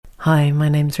Hi, my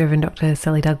name's Reverend Dr.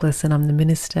 Sally Douglas and I'm the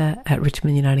minister at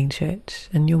Richmond Uniting Church,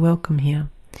 and you're welcome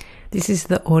here. This is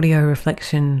the audio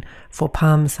reflection for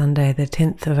Palm Sunday, the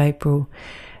 10th of April,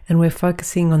 and we're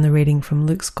focusing on the reading from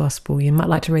Luke's Gospel. You might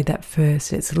like to read that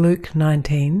first. It's Luke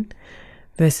 19,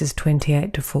 verses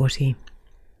 28 to 40.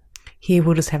 Here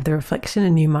we'll just have the reflection,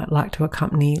 and you might like to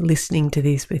accompany listening to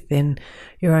this with then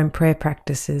your own prayer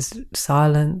practices,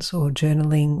 silence or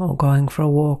journaling or going for a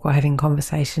walk or having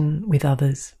conversation with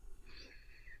others.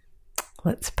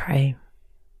 Let's pray.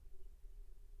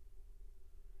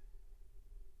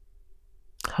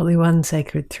 Holy One,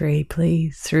 Sacred Three,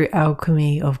 please, through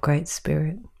alchemy of Great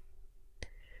Spirit,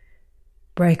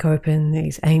 break open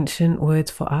these ancient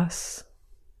words for us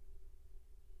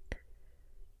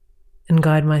and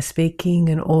guide my speaking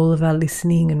and all of our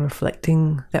listening and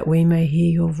reflecting, that we may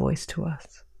hear your voice to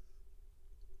us.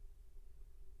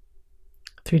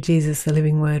 Through Jesus, the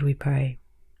living word, we pray.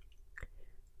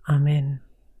 Amen.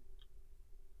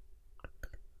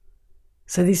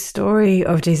 So this story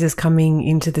of Jesus coming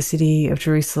into the city of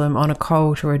Jerusalem on a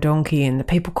colt or a donkey and the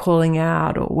people calling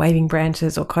out or waving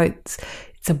branches or coats,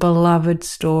 it's a beloved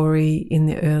story in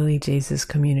the early Jesus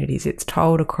communities. It's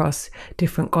told across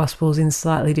different gospels in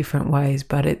slightly different ways,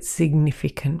 but it's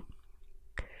significant.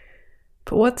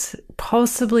 But what's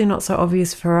possibly not so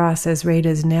obvious for us as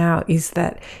readers now is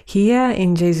that here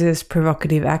in Jesus'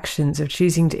 provocative actions of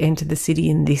choosing to enter the city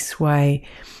in this way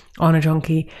on a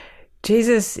donkey,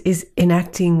 Jesus is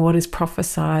enacting what is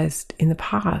prophesied in the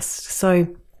past. So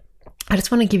I just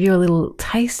want to give you a little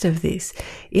taste of this.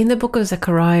 In the book of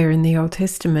Zechariah in the Old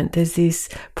Testament, there's this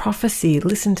prophecy.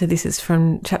 Listen to this. It's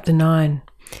from chapter 9.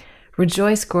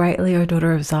 Rejoice greatly, O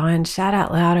daughter of Zion. Shout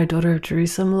out loud, O daughter of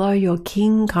Jerusalem. Lo, your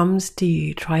king comes to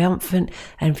you. Triumphant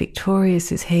and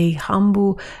victorious is he,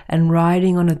 humble and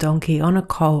riding on a donkey, on a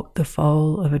colt, the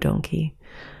foal of a donkey.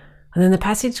 And then the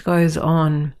passage goes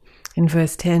on. In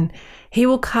verse 10, he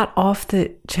will cut off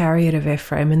the chariot of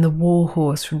Ephraim and the war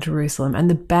horse from Jerusalem, and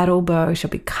the battle bow shall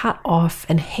be cut off,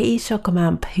 and he shall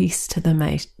command peace to the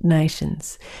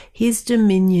nations. His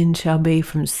dominion shall be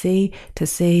from sea to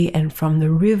sea and from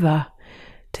the river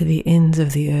to the ends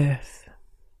of the earth.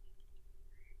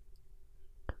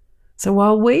 So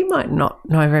while we might not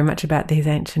know very much about these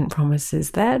ancient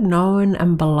promises, they're known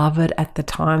and beloved at the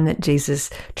time that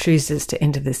Jesus chooses to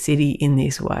enter the city in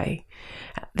this way.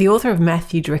 The author of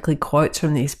Matthew directly quotes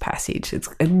from this passage. It's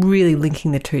really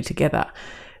linking the two together.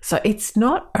 So it's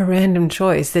not a random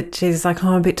choice that Jesus is like, oh,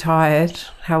 I'm a bit tired.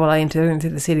 How will I enter into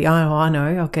the city? Oh, I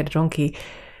know, I'll get a donkey.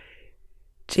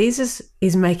 Jesus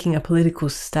is making a political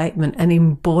statement, an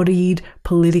embodied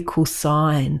political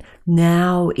sign.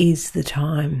 Now is the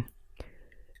time.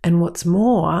 And what's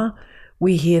more,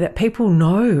 we hear that people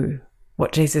know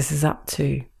what Jesus is up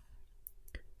to.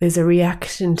 There's a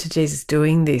reaction to Jesus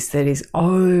doing this that is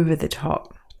over the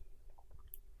top.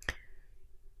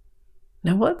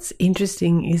 Now, what's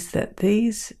interesting is that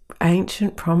these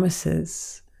ancient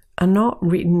promises are not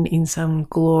written in some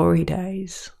glory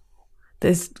days.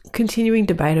 There's continuing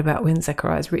debate about when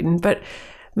Zechariah is written, but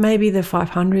maybe the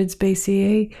 500s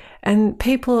BCE, and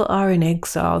people are in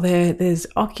exile. There's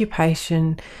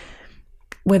occupation,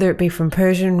 whether it be from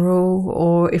Persian rule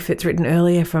or if it's written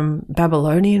earlier from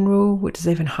Babylonian rule, which is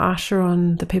even harsher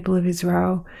on the people of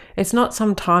Israel. It's not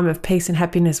some time of peace and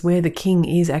happiness where the king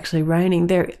is actually reigning.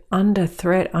 They're under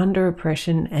threat, under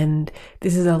oppression, and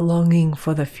this is a longing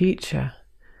for the future.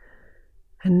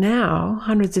 And now,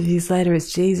 hundreds of years later,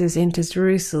 as Jesus enters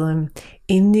Jerusalem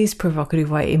in this provocative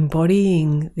way,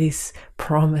 embodying this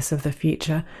promise of the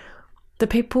future, the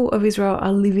people of Israel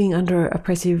are living under an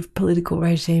oppressive political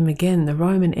regime again, the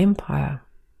Roman Empire.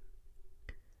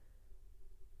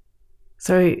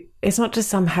 So it's not just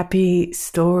some happy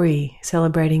story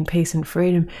celebrating peace and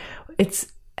freedom.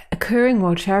 It's occurring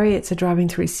while chariots are driving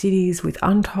through cities with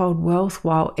untold wealth,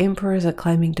 while emperors are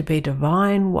claiming to be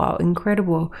divine, while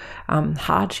incredible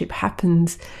hardship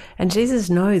happens. And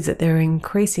Jesus knows that there are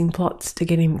increasing plots to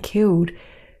get him killed.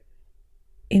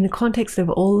 In the context of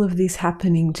all of this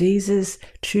happening, Jesus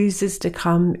chooses to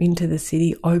come into the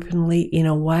city openly in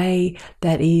a way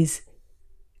that is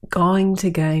going to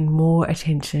gain more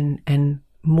attention and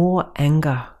more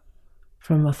anger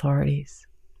from authorities.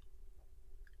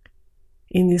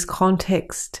 In this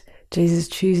context, Jesus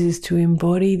chooses to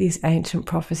embody this ancient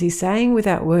prophecy, saying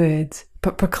without words,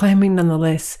 but proclaiming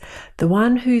nonetheless, the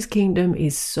one whose kingdom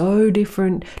is so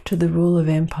different to the rule of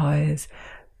empires,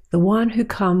 the one who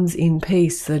comes in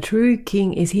peace, the true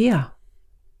king, is here.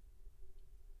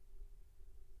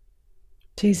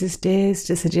 Jesus dares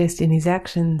to suggest in his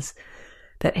actions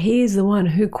that he is the one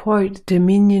who, quote,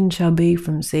 dominion shall be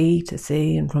from sea to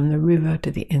sea and from the river to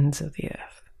the ends of the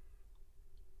earth.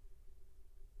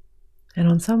 And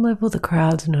on some level, the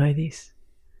crowds know this.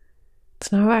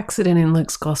 It's no accident in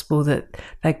Luke's gospel that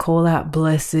they call out,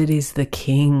 "Blessed is the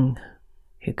King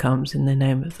who comes in the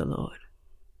name of the Lord."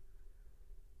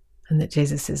 And that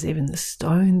Jesus says even the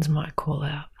stones might call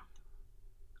out.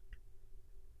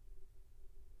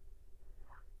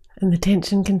 And the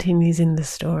tension continues in the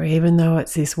story. Even though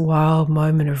it's this wild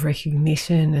moment of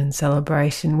recognition and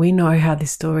celebration, we know how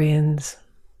this story ends.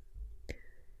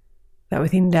 That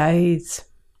within days,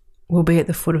 we'll be at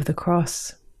the foot of the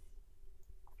cross.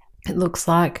 It looks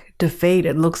like defeat.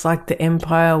 It looks like the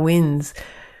empire wins.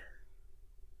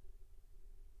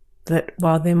 That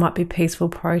while there might be peaceful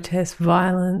protest,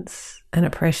 violence and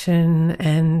oppression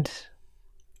and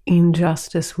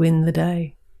injustice win the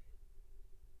day.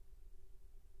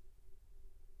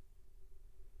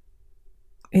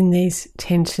 In these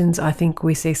tensions, I think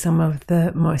we see some of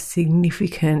the most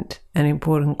significant and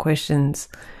important questions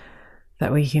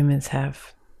that we humans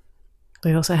have.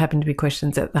 They also happen to be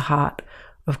questions at the heart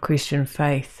of Christian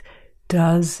faith.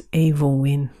 Does evil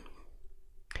win?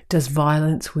 Does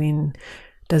violence win?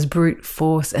 Does brute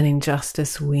force and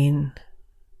injustice win?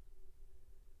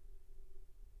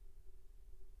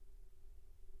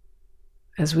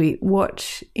 As we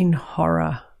watch in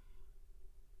horror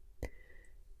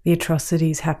the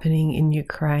atrocities happening in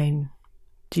Ukraine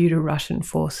due to Russian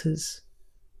forces,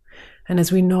 and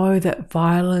as we know that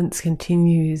violence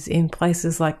continues in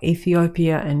places like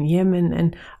Ethiopia and Yemen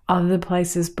and other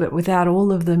places, but without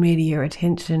all of the media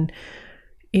attention,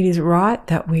 it is right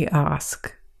that we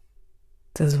ask,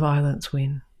 does violence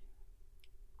win?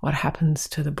 What happens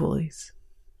to the bullies?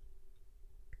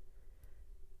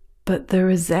 But the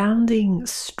resounding,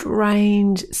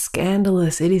 strange,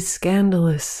 scandalous, it is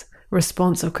scandalous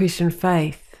response of Christian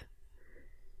faith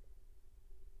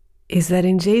is that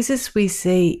in Jesus we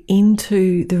see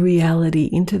into the reality,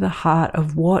 into the heart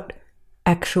of what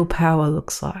actual power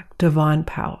looks like, divine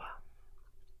power.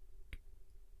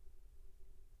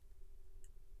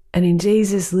 And in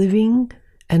Jesus living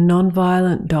and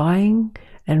non-violent dying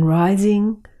and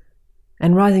rising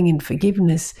in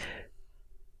forgiveness,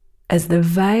 as the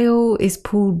veil is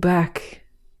pulled back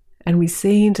and we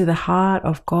see into the heart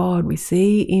of God, we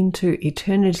see into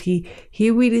eternity,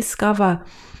 here we discover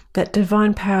that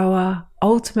divine power,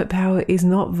 ultimate power, is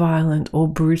not violent or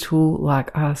brutal like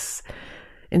us.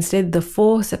 Instead, the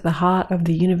force at the heart of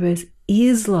the universe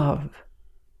is love.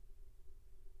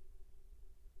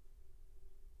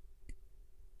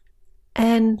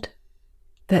 And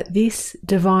that this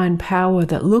divine power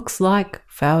that looks like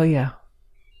failure,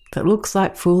 that looks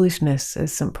like foolishness,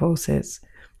 as St. Paul says,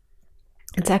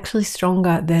 it's actually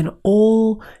stronger than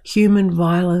all human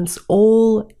violence,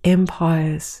 all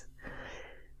empires.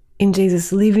 In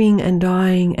Jesus living and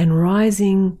dying and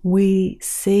rising, we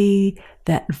see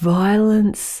that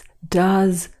violence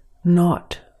does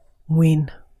not win.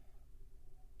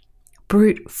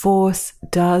 Brute force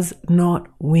does not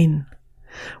win.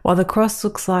 While the cross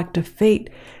looks like defeat,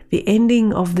 the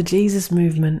ending of the Jesus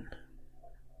movement,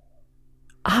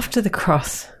 after the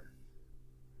cross,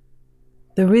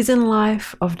 the risen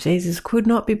life of Jesus could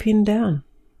not be pinned down.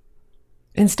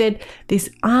 Instead, this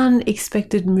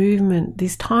unexpected movement,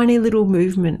 this tiny little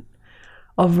movement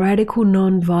of radical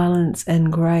non-violence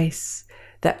and grace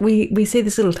that we see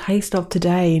this little taste of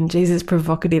today in Jesus'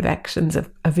 provocative actions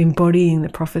of embodying the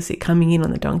prophecy coming in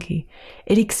on the donkey,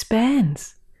 it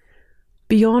expands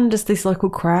beyond just this local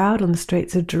crowd on the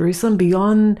streets of Jerusalem,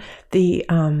 beyond the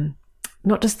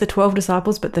not just the 12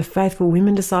 disciples, but the faithful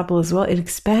women disciple as well. It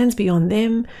expands beyond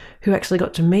them who actually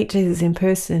got to meet Jesus in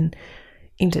person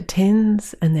into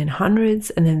tens and then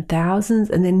hundreds and then thousands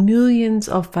and then millions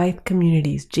of faith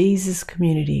communities, Jesus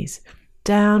communities,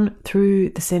 down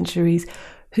through the centuries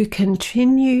who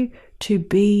continue to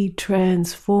be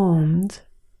transformed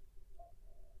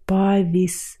by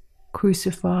this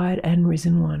crucified and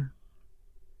risen one,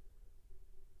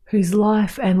 whose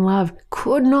life and love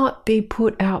could not be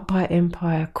put out by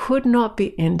empire, could not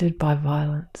be ended by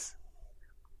violence.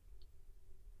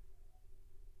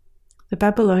 The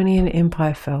Babylonian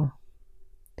Empire fell.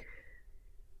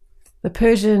 The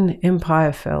Persian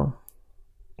Empire fell.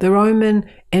 The Roman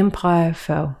Empire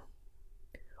fell.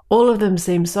 All of them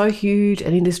seem so huge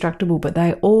and indestructible, but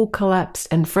they all collapsed.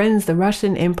 And friends, the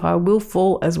Russian Empire will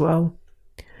fall as well.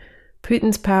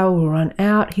 Putin's power will run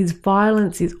out. His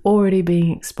violence is already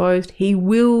being exposed. He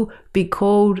will be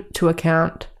called to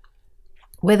account,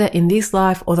 whether in this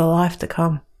life or the life to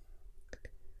come.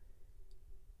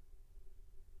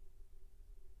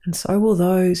 And so will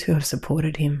those who have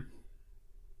supported him.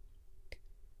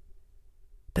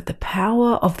 But the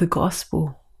power of the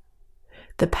gospel,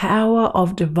 the power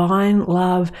of divine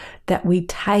love that we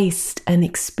taste and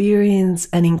experience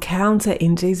and encounter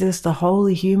in Jesus, the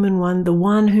Holy Human One, the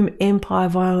one whom empire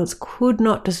violence could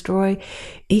not destroy,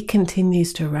 it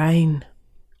continues to reign.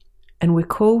 And we're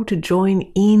called to join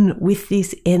in with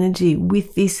this energy,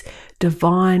 with this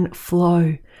divine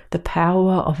flow, the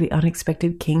power of the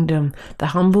unexpected kingdom, the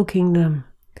humble kingdom,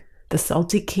 the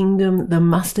salty kingdom, the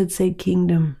mustard seed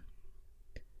kingdom.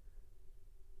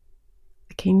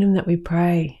 The kingdom that we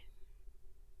pray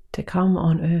to come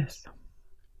on earth.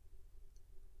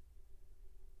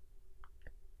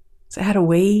 So how do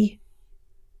we,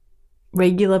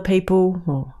 regular people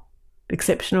or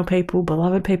exceptional people,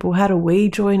 beloved people, how do we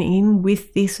join in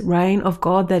with this reign of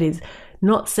God that is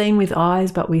not seen with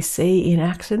eyes but we see in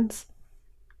actions?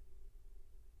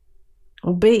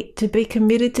 Or to be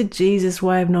committed to Jesus'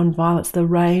 way of non-violence, the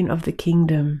reign of the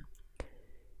kingdom,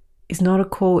 is not a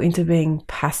call into being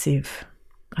passive.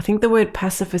 I think the word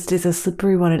pacifist is a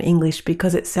slippery one in English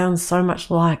because it sounds so much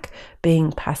like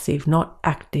being passive, not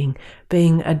acting,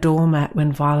 being a doormat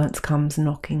when violence comes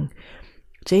knocking.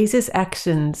 Jesus'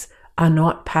 actions are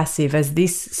not passive, as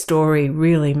this story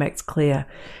really makes clear.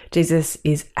 Jesus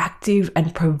is active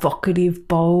and provocative,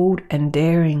 bold and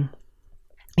daring.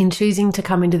 In choosing to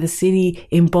come into the city,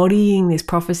 embodying this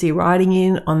prophecy, riding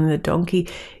in on the donkey,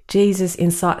 Jesus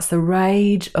incites the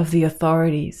rage of the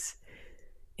authorities.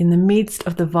 In the midst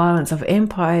of the violence of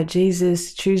empire,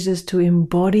 Jesus chooses to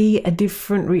embody a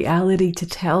different reality, to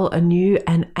tell a new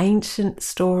and ancient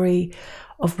story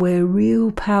of where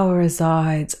real power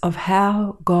resides, of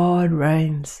how God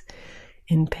reigns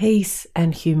in peace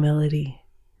and humility,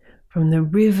 from the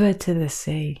river to the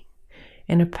sea,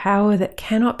 in a power that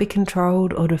cannot be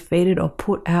controlled or defeated or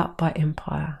put out by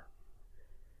empire.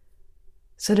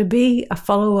 So to be a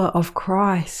follower of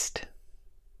Christ,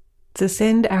 to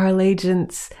send our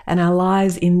allegiance and our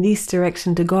lives in this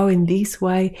direction, to go in this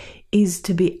way, is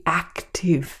to be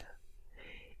active.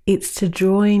 It's to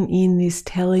join in this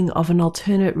telling of an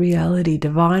alternate reality,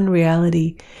 divine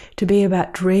reality, to be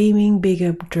about dreaming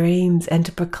bigger dreams and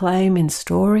to proclaim in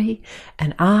story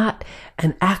and art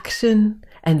and action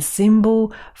and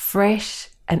symbol fresh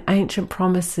and ancient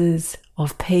promises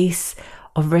of peace,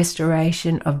 of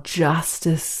restoration, of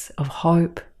justice, of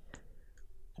hope.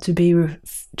 To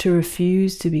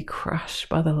refuse to be crushed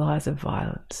by the lies of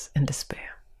violence and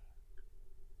despair.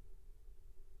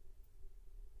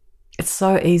 It's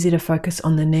so easy to focus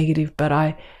on the negative, but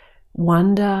I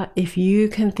wonder if you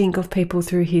can think of people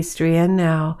through history and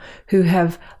now who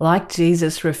have, like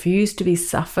Jesus, refused to be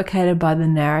suffocated by the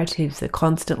narratives, the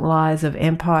constant lies of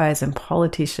empires and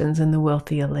politicians and the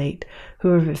wealthy elite, who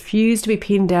have refused to be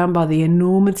pinned down by the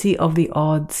enormity of the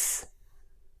odds,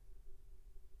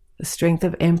 the strength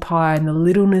of empire and the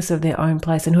littleness of their own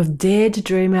place, and who have dared to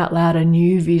dream out loud a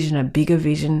new vision, a bigger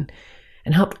vision,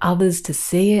 and helped others to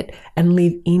see it and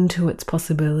live into its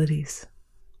possibilities.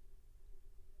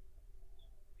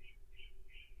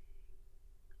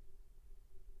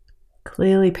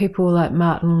 Clearly, people like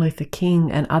Martin Luther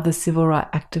King and other civil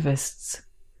rights activists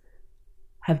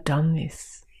have done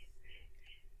this.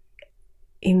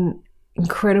 In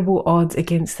incredible odds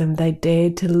against them, they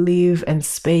dared to live and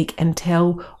speak and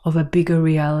tell of a bigger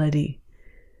reality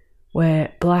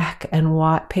where black and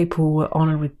white people were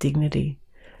honoured with dignity.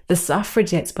 The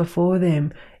suffragettes before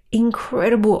them,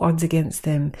 incredible odds against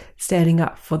them, standing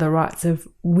up for the rights of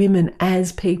women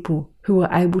as people who were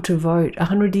able to vote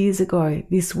 100 years ago.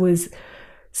 This was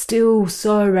still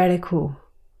so radical,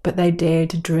 but they dared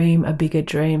to dream a bigger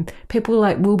dream. People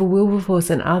like Wilbur Wilberforce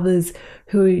and others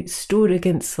who stood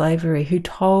against slavery, who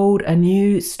told a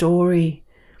new story.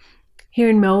 Here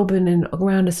in Melbourne and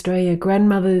around Australia,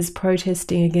 grandmothers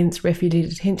protesting against refugee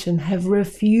detention have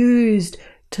refused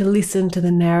to listen to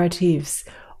the narratives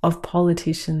of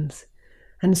politicians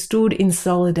and stood in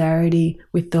solidarity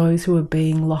with those who are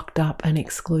being locked up and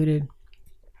excluded.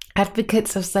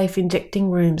 Advocates of safe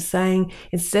injecting rooms saying,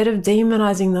 instead of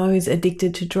demonizing those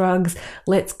addicted to drugs,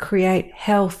 let's create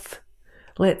health.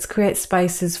 Let's create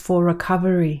spaces for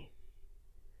recovery.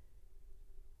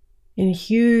 In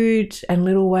huge and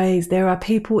little ways, there are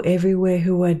people everywhere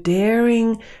who are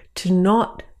daring to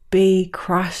not be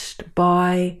crushed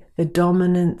by the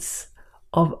dominance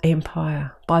of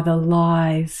empire, by the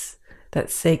lies that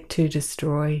seek to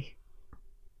destroy,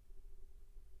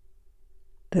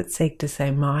 that seek to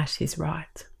say might is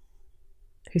right,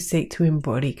 who seek to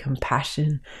embody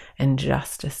compassion and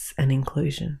justice and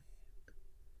inclusion.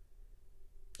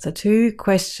 So 2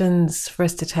 questions for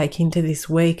us to take into this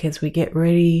week as we get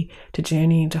ready to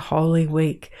journey into Holy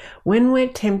Week. When we're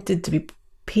tempted to be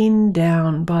pinned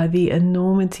down by the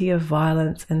enormity of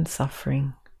violence and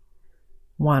suffering,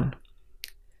 1,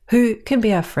 Who can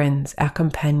be our friends, our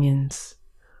companions,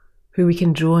 who we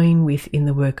can join with in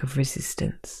the work of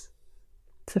resistance?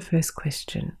 It's the first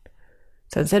question.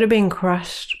 So instead of being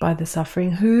crushed by the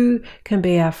suffering, who can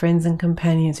be our friends and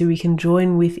companions who we can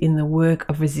join with in the work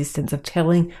of resistance, of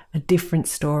telling a different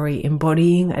story,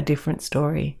 embodying a different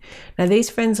story? Now, these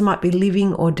friends might be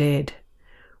living or dead.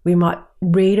 We might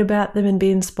read about them and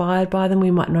be inspired by them.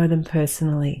 We might know them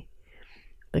personally.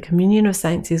 The communion of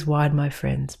saints is wide, my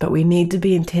friends, but we need to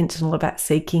be intentional about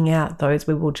seeking out those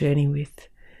we will journey with.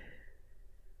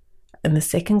 And the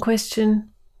second question,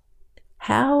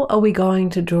 how are we going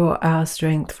to draw our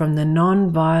strength from the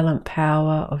non-violent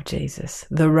power of Jesus,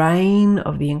 the reign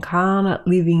of the incarnate,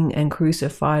 living and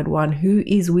crucified one who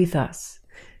is with us?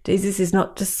 Jesus is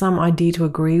not just some idea to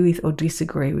agree with or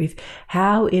disagree with.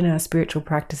 How in our spiritual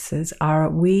practices are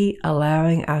we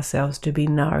allowing ourselves to be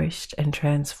nourished and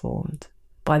transformed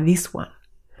by this one,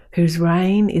 whose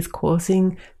reign is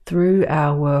coursing through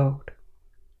our world?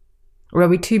 Or are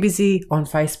we too busy on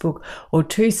Facebook, or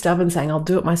too stubborn saying, I'll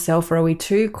do it myself? Or are we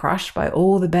too crushed by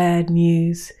all the bad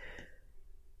news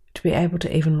to be able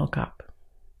to even look up?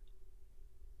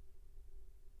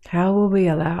 How will we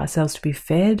allow ourselves to be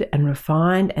fed and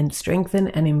refined and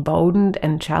strengthened and emboldened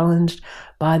and challenged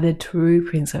by the true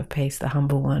Prince of Peace, the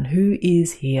humble one, who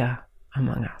is here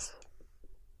among us?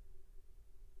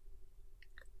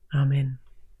 Amen.